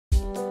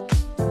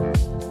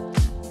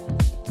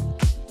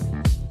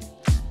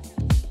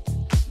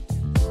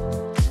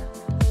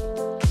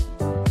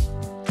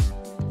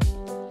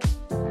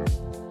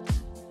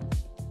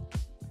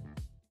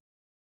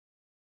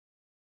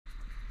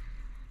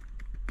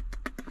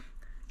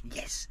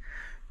Yes.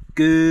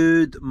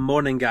 Good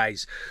morning,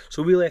 guys.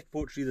 So we left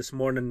Portree this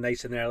morning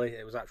nice and early.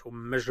 It was actual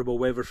miserable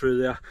weather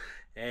through there,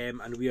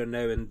 and we are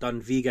now in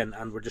Dunvegan,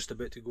 and we're just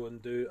about to go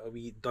and do a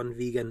wee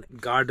Dunvegan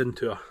garden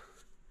tour.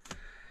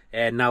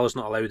 Nala's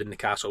not allowed in the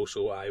castle,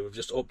 so we've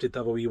just opted to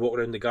have a wee walk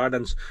around the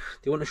gardens. Do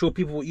you want to show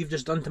people what you've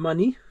just done to my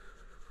knee?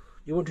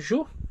 You want to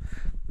show?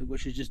 Look what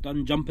she's just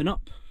done jumping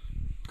up.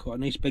 Got a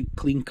nice big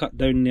clean cut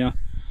down there.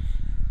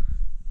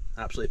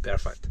 Absolutely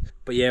perfect.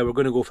 But yeah, we're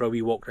going to go for a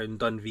wee walk around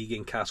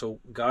Dunvegan Castle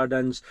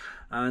Gardens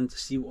and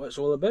see what it's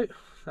all about.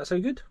 That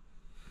sound good?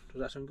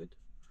 Does that sound good?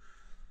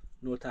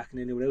 No attacking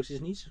anyone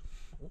else's knees?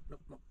 Oh, no.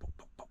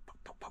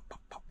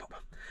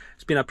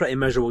 It's been a pretty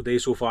miserable day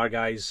so far,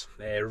 guys.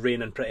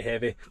 Raining pretty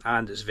heavy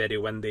and it's very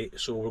windy,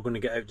 so we're going to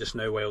get out just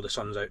now while the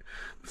sun's out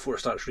before it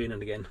starts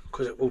raining again,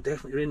 because it will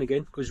definitely rain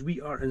again because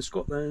we are in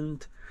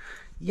Scotland.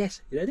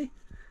 Yes, you ready?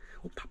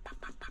 Oh,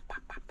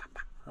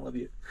 I love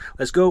you.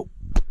 Let's go.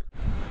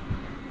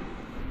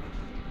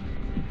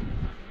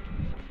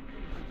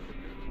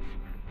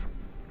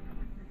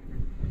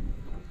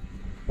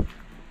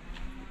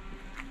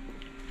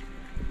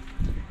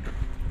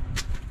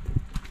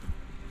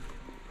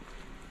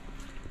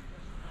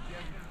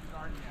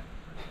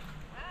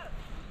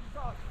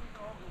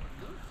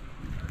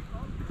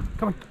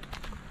 Come on.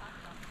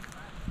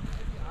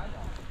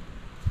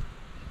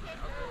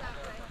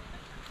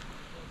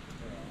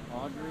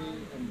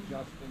 Audrey and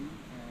Justin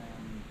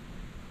and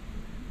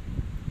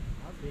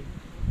Audrey.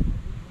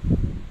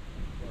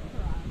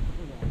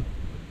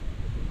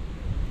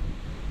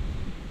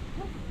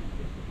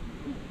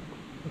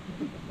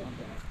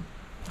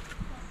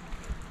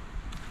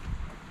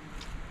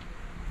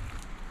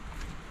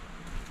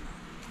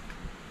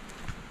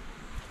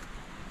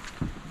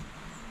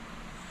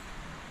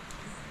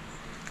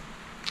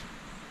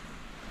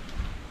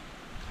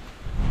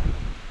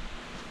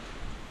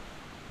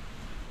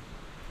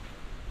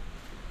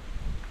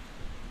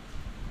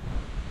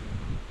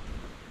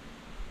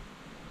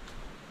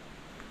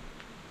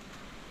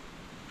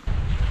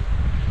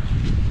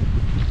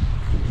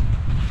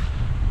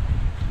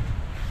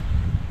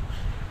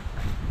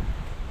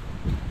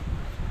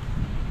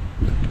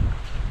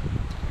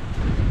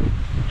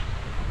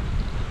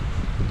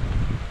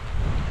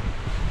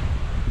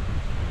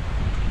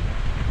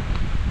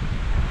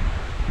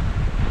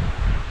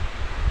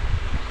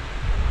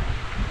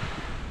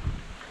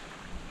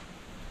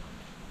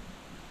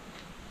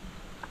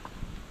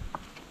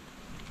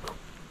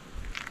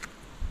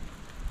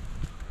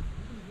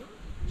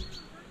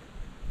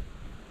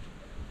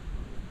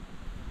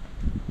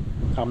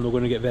 I'm not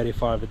going to get very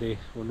far today.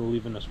 We're not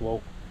leaving this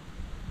wall.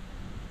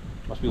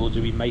 Must be loads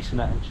of wee mice in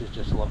it, and she's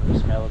just loving the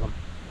smell of them.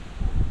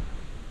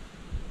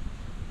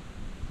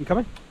 You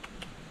coming?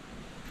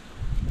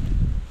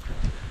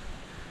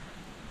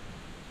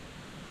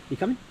 You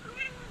coming?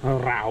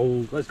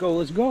 Row. Let's go,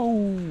 let's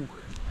go!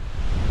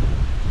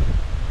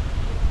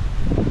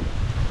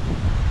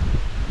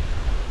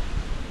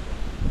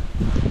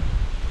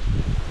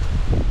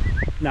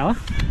 Nala,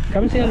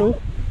 come and say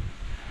hello.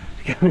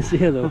 Come and say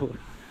hello.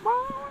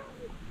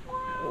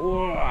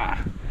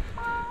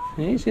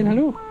 Hey, saying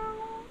hello.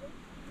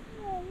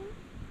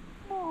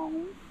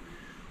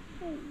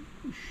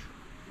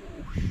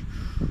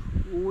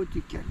 Oh,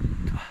 die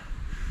kitten.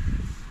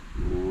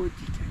 Oh,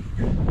 die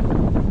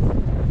kitten.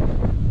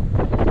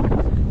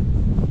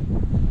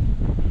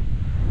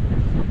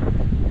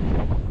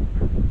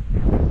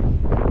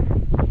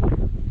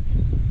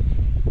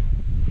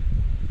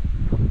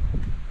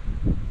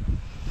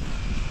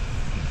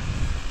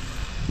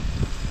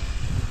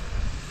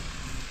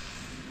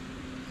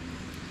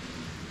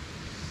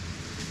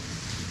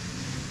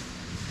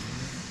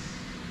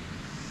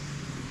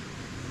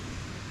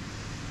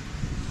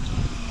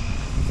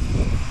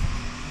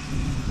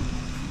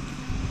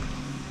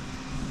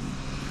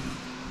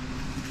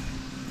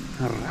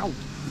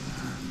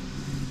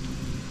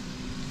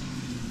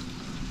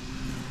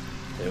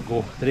 There we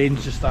go. The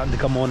rain's just starting to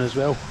come on as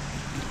well.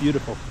 It's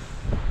beautiful.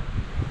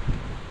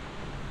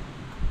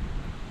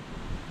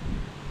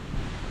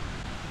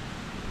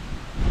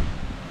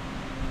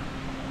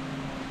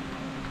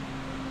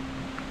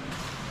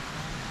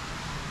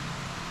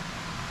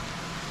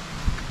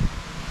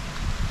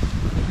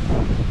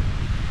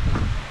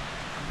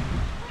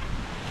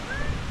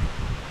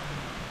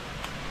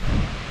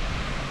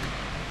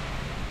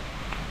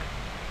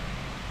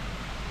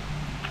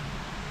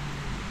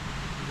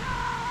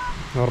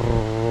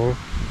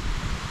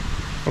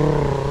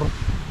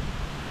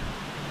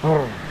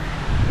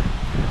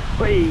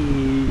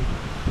 Whee!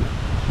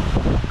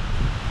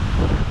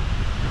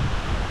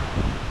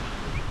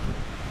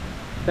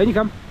 Down you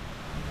come.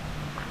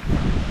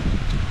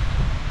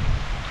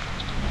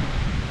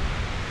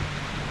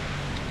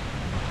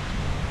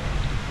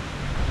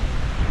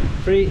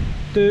 Three,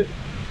 two,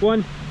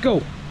 one,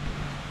 go!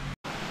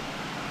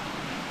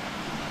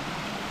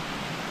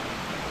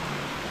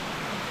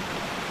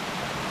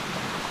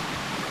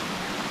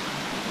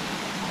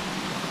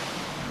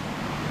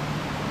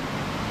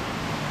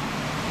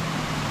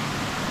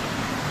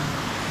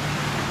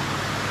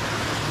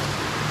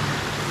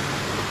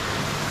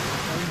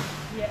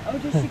 Oh,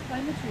 does she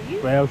climb the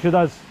trees? Well, she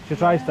does. She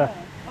tries to.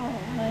 Oh,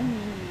 honey.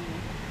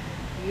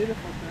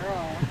 Beautiful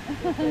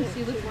girl.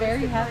 She looks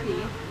very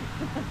happy.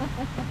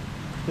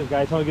 Good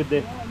guys, have a good day.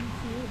 Yeah, me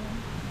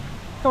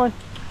too. Come on.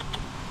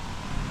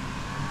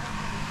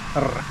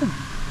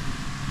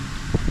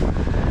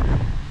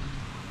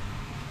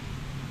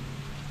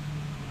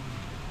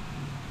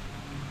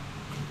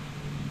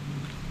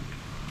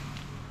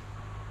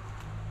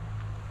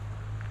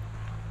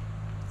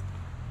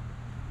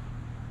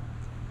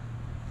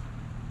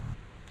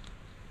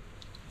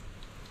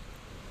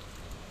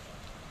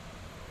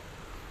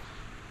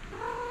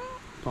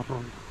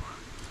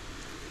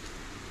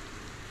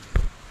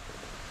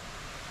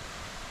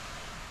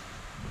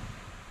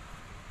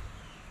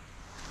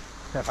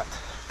 Perfect.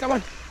 Come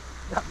on.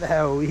 Up the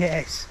hill,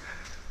 yes.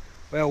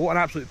 Well, what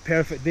an absolute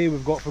perfect day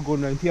we've got for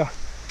going round here.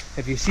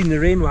 If you've seen the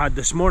rain we had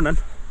this morning,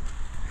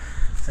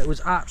 it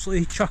was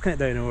absolutely chucking it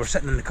down, and we were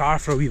sitting in the car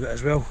for a wee bit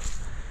as well.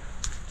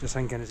 Just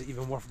thinking, is it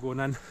even worth going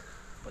in?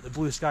 But the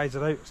blue skies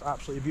are out, it's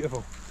absolutely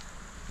beautiful.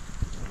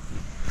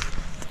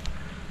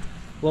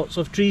 Lots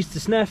of trees to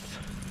sniff.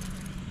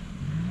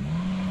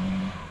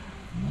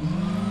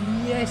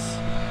 Yes.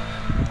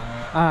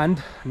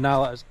 And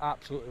Nala is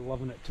absolutely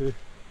loving it too.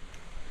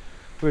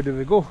 Where do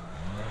we go?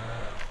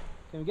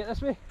 Can we get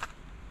this way?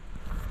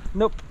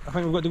 Nope, I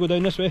think we've got to go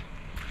down this way.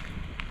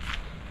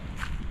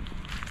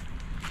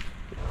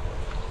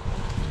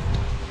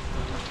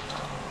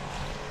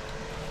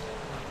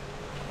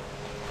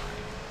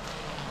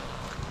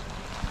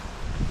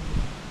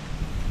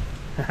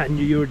 I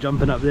knew you were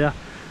jumping up there.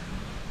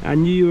 I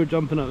knew you were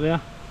jumping up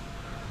there.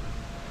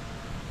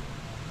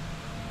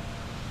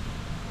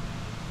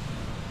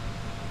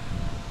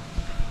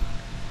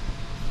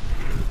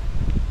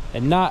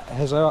 And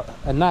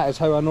that is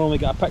how I normally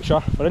get a picture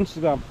for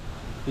Instagram.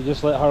 You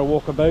just let her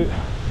walk about.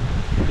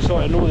 You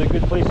sort of know the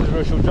good places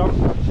where she'll jump.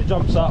 She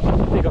jumps up,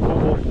 take a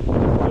photo.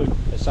 Boom,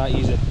 it's that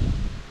easy.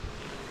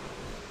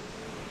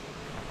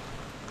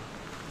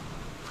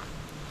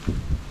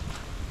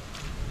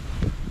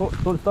 Oh,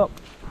 don't stop.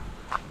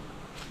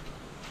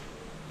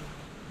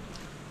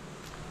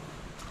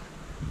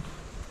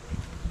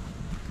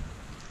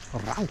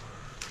 Row.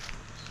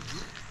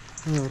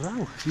 Oh,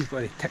 row. You've got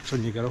any ticks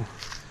on you, girl.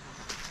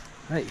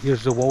 Right,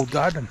 here's the walled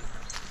garden.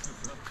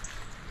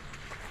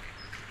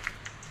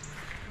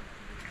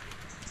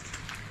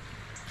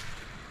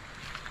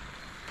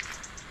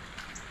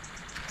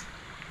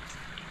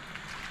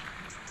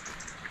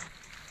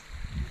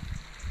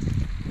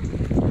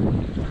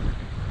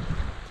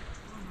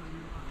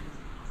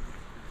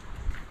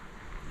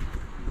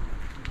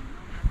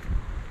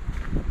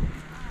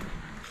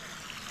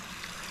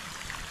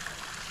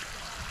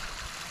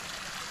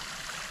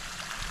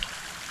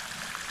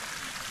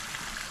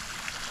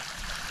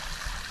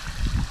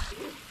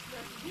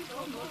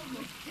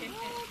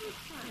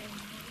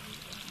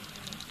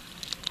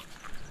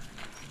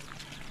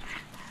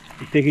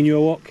 Taking you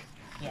a walk?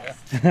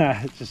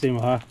 Yeah. It's the same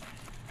with her.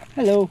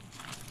 Hello.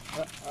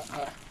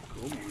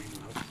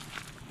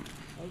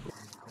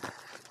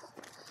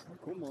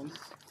 Come on.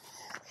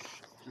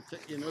 You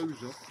take your nose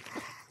up.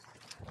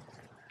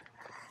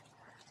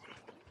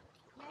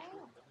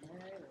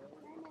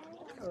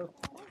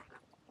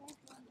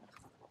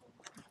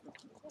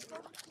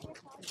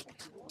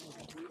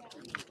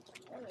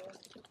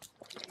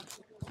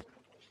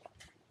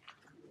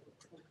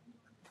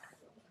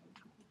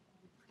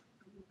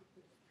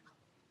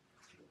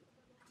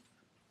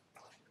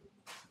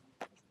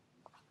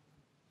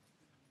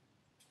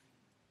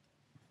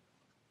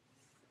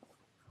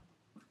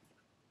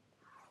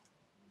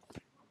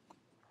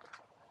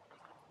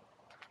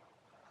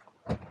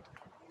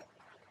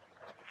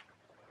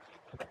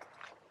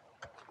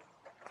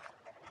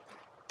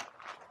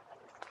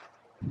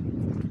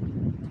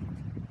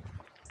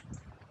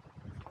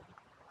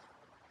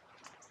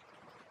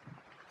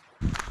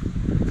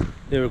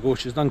 There we go,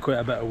 she's done quite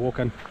a bit of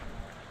walking.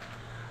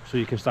 So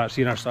you can start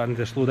seeing her starting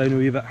to slow down a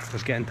wee bit.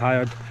 She's getting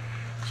tired.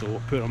 So we'll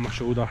put her on my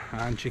shoulder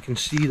and she can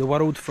see the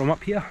world from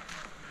up here.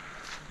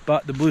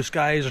 But the blue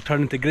skies are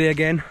turning to grey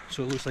again,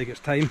 so it looks like it's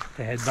time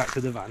to head back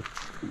to the van.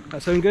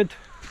 That sound good?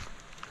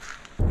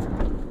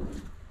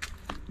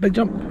 Big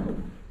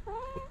jump.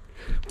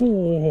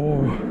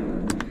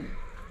 Oh.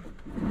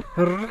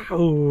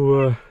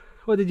 Oh.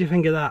 What did you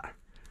think of that?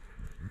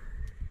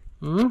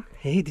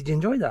 Hey, did you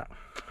enjoy that?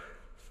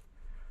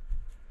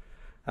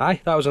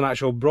 Aye, that was an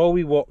actual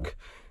brawly walk.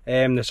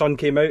 The sun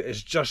came out,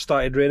 it's just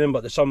started raining,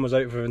 but the sun was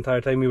out for the entire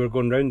time we were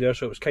going round there,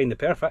 so it was kind of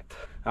perfect.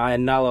 Aye,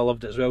 and Nala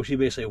loved it as well. She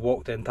basically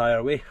walked the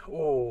entire way.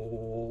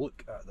 Oh,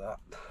 look at that.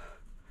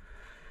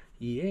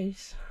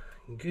 Yes,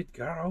 good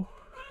girl,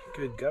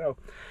 good girl.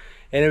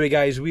 Anyway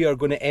guys, we are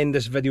going to end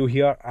this video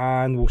here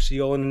and we'll see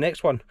you all in the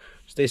next one.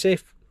 Stay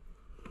safe.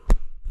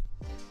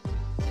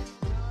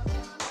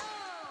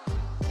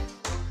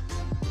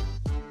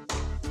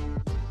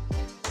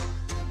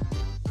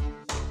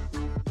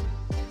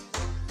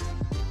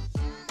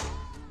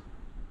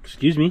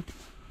 Excuse me.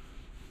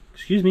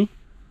 Excuse me.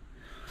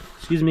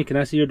 Excuse me, can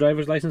I see your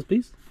driver's license,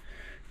 please?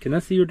 Can I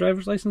see your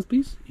driver's license,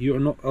 please? You are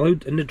not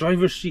allowed in the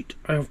driver's seat.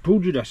 I have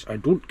told you this. I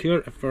don't care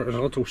if there is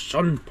a little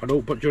sun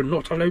puddle, but you're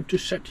not allowed to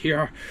sit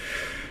here.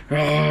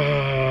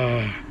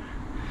 Ah.